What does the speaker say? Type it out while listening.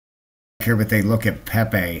here, but they look at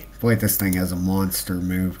Pepe. Boy, this thing has a monster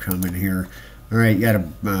move coming here. All right, you got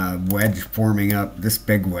a wedge forming up. This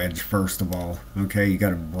big wedge, first of all. Okay, you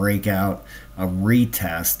got a breakout, a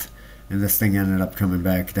retest, and this thing ended up coming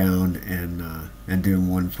back down and doing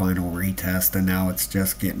one final retest, and now it's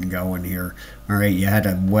just getting going here. All right, you had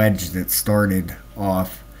a wedge that started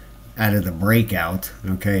off out of the breakout.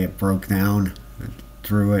 Okay, it broke down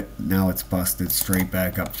through it. Now it's busted straight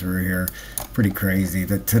back up through here. Pretty crazy.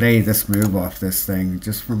 That today, this move off this thing,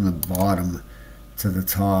 just from the bottom to the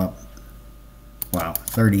top. Wow,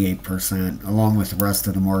 38%, along with the rest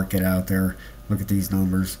of the market out there. Look at these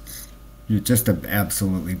numbers. Just an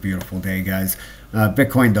absolutely beautiful day, guys.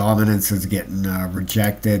 Bitcoin dominance is getting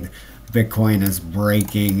rejected. Bitcoin is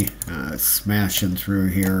breaking, smashing through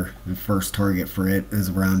here. The first target for it is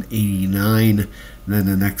around 89. And then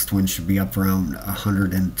the next one should be up around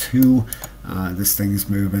 102. This thing's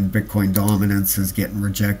moving. Bitcoin dominance is getting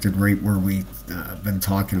rejected right where we've been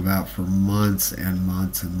talking about for months and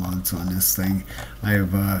months and months on this thing. I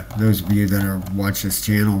have those of you that are watch this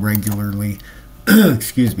channel regularly,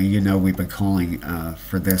 excuse me, you know we've been calling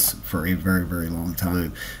for this for a very, very long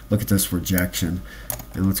time. Look at this rejection.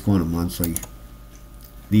 And let's go on a monthly.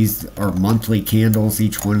 These are monthly candles.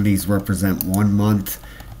 Each one of these represent 1 month.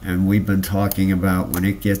 And we've been talking about when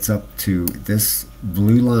it gets up to this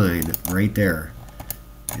blue line right there,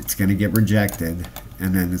 it's going to get rejected.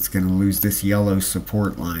 And then it's going to lose this yellow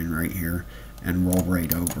support line right here and roll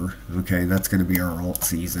right over. Okay, that's going to be our alt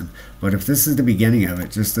season. But if this is the beginning of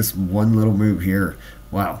it, just this one little move here,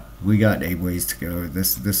 wow, we got 8 ways to go.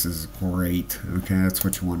 This is great. Okay, that's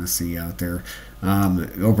what you want to see out there.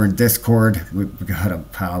 Over in Discord, we've got a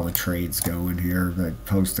pile of trades going here. I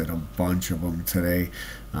posted a bunch of them today.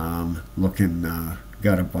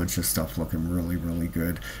 Got a bunch of stuff looking really, really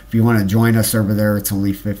good. If you want to join us over there, it's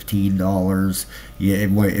only $15.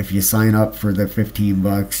 If you sign up for the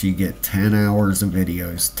 $15, you get 10 hours of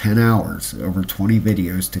videos, 10 hours, over 20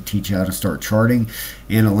 videos to teach you how to start charting,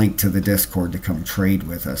 and a link to the Discord to come trade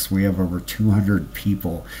with us. We have over 200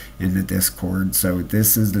 people in the Discord, so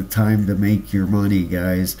this is the time to make your money,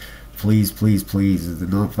 guys. Please, please, please. It's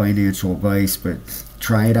not financial advice, but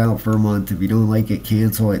try it out for a month. If you don't like it,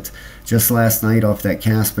 cancel it. Just last night off that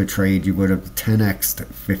Caspa trade, you would have 10x'd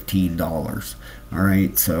 $15. All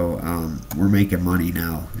right, so we're making money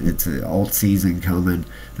now. It's an alt season coming.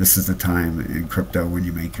 This is the time in crypto when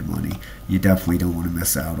you make your money. You definitely don't want to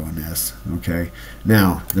miss out on this. Okay.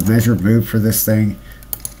 Now the measured move for this thing.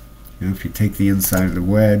 If you take the inside of the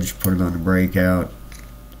wedge, put it on the breakout,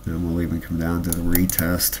 and we'll even come down to the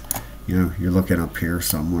retest. You're looking up here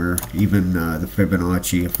somewhere. Even the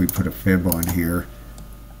Fibonacci, if we put a fib on here,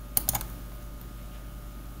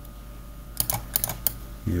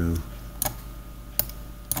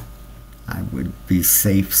 I would be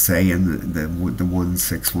safe saying the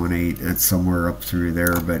 1618. It's somewhere up through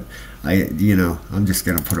there, but I'm just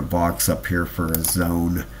gonna put a box up here for a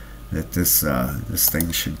zone that this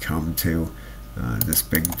thing should come to. This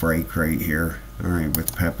big break right here. All right,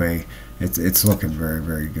 with Pepe, it's looking very,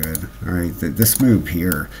 very good. All right, this move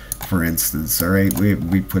here, for instance. All right,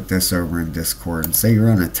 we put this over in Discord and say you're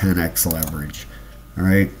on a 10x leverage. All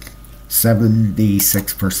right,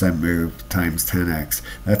 76% move times 10x.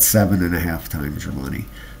 That's 7.5 times your money.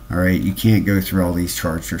 All right, you can't go through all these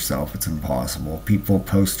charts yourself. It's impossible. People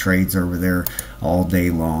post trades over there all day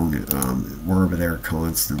long. We're over there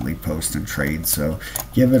constantly posting trades. So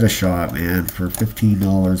give it a shot, man. For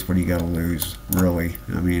 $15, what do you got to lose? Really?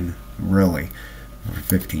 I mean, really,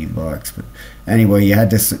 for $15. But anyway, you had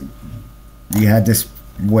this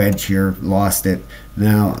wedge here, lost it.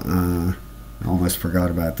 Now, I almost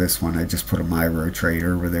forgot about this one. I just put a Miro trade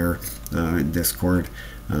over there in Discord.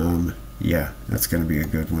 Yeah, that's going to be a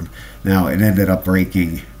good one. Now, it ended up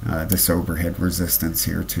breaking this overhead resistance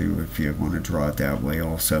here, too, if you want to draw it that way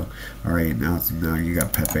also. All right, now you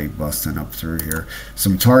got Pepe busting up through here.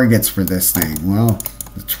 Some targets for this thing. Well,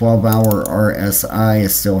 the 12-hour RSI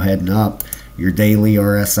is still heading up. Your daily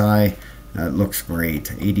RSI looks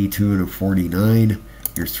great. 82 and a 49.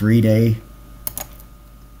 Your 3-day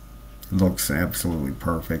looks absolutely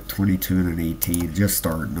perfect. 22 and an 18, just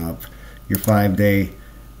starting up. Your 5-day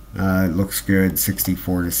looks good,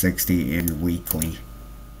 64 to 60, and your weekly.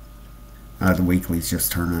 The weekly's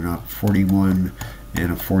just turning up, 41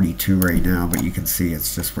 and a 42 right now, but you can see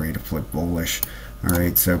it's just ready to flip bullish. All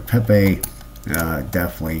right, so Pepe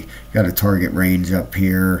definitely got a target range up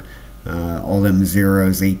here. All them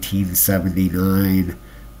zeros, 1879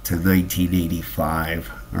 to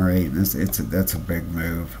 1985. All right, that's a big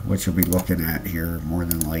move. What you'll be looking at here more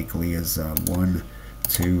than likely is 1,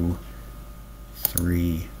 2,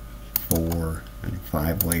 3, 4, and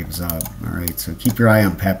 5 waves up. All right, so keep your eye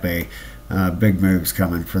on Pepe. Big moves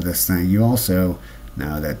coming for this thing. You also,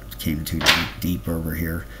 no, that came too deep over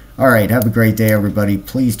here. All right, have a great day, everybody.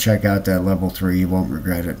 Please check out that level 3. You won't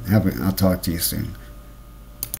regret it. I'll talk to you soon.